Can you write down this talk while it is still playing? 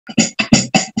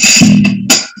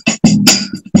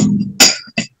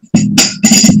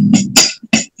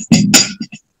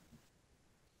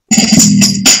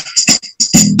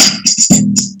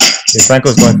Okay,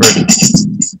 Franco's going first.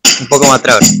 Un poco más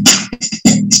atrás.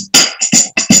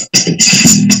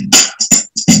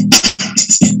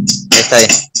 Está bien.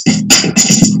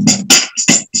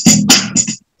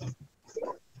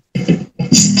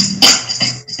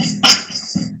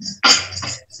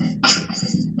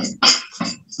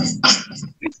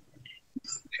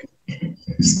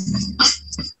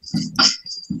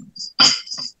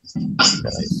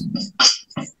 Nice.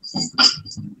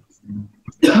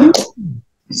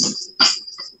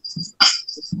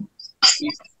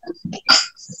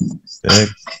 Okay.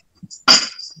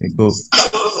 Okay, cool.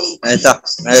 Ahí está.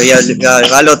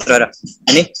 Va al otro ahora.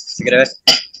 Vení, si querés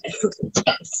ver.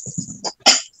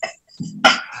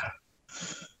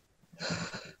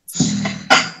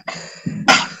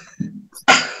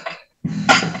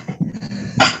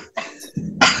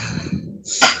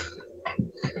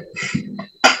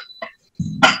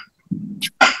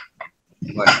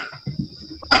 Bueno.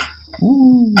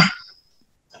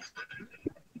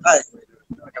 Ay.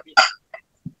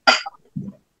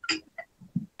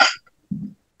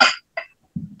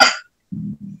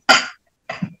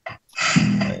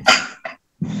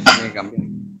 Tiene que cambiar.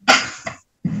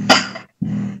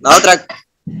 La otra.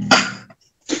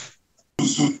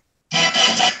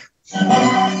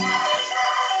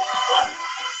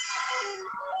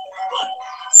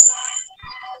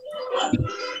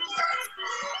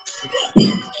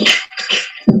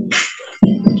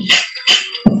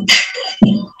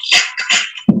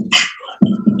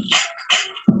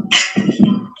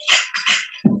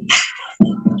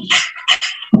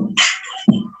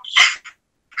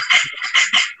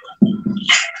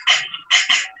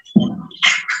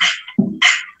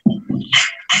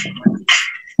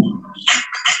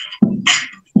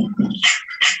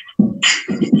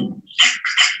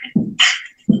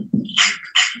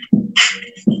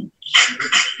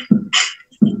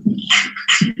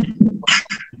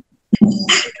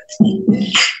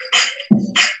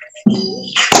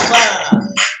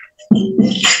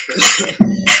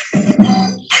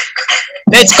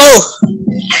 Let's go.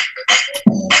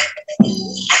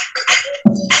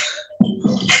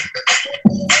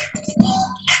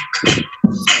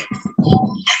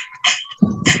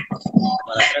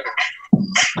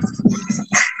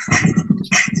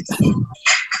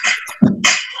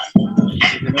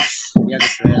 Ya que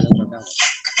se vea el otro lado.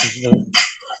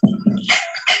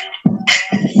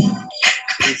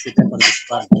 Sí, sí, está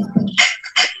participando.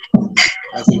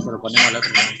 Así se lo ponemos al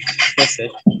otro lado. ¿Qué hace?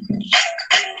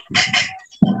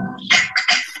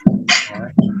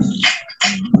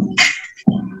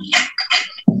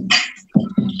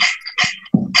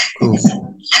 Cool.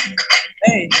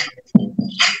 Hey,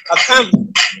 a cam.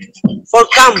 For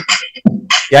cam.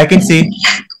 Yeah, I can see.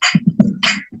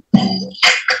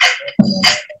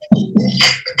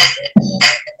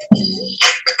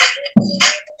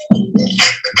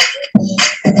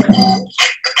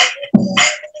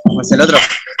 ¿Cómo es el otro?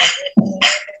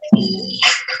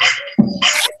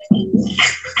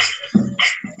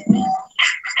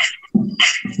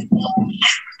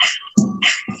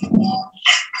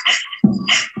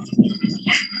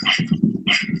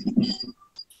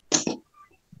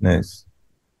 Nice.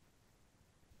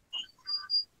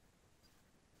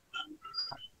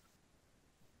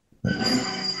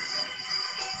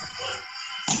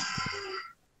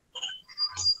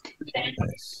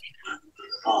 Nice.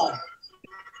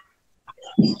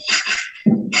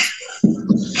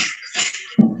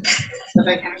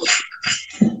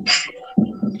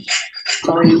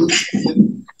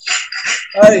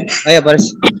 Ahí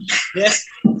aparece. Yes.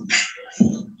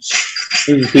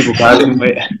 These people calling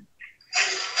me.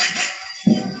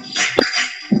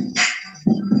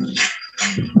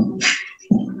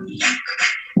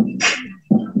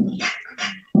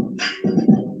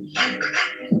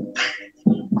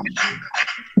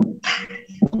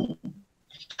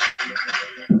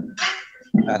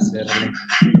 Hacerle.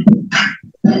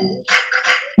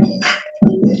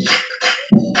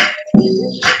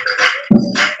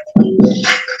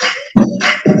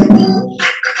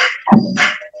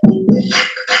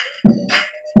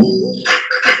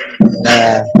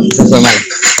 Eso fue mal.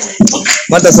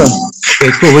 ¿Cuántos son?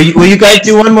 Okay, cool. Will you guys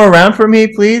do one more round for me,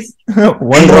 please?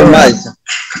 One more round.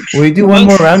 Will you do one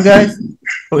more round, guys?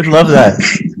 I would love that.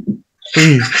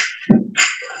 Please.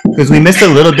 Because we missed a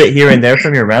little bit here and there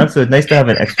from your round, so it's nice to have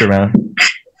an extra round.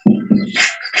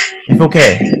 If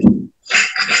okay.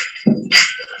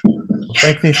 Well,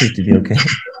 Franklin seems to be okay.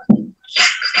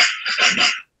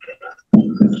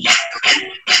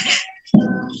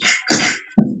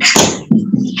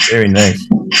 Very nice.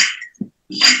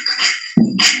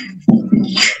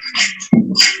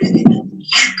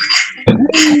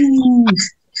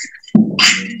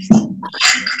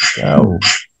 Oh.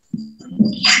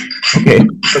 Okay.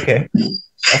 Okay.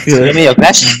 I feel it. Medio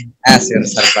crash. Ah, sí,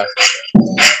 resaltar.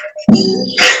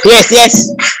 Yes,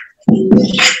 yes.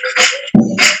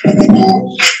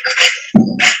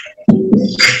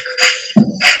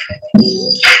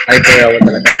 Ahí te voy a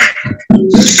botar la cámara.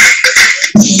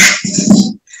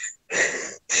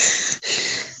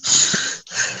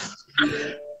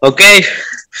 Okay.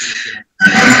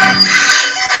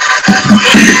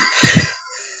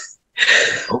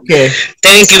 Okay.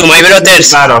 Thank you, my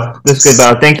brothers. Battle. This is good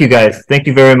battle. Thank you guys. Thank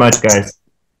you very much, guys.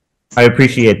 I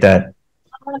appreciate that.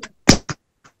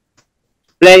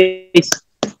 Please.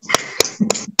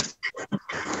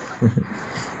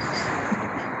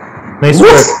 Nice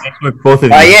work. Nice work, both of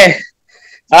you. Ah, yeah.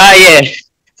 Ah, yeah.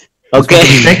 Okay.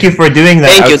 Thank you for doing that.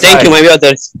 Thank you, my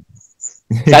brothers.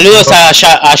 Saludos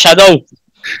a Shadow.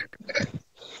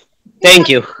 Thank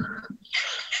you.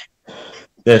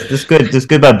 Yes, this is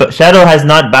good. But Shadow has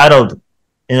not battled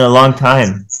in a long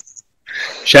time.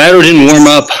 Shadow didn't warm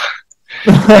up.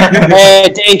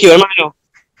 Thank you, hermano.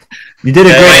 You did a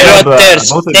great job.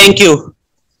 Both of thank you.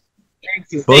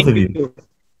 Both of you.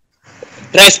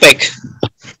 Respect.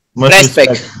 Much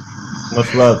respect.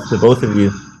 Much love to both of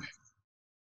you.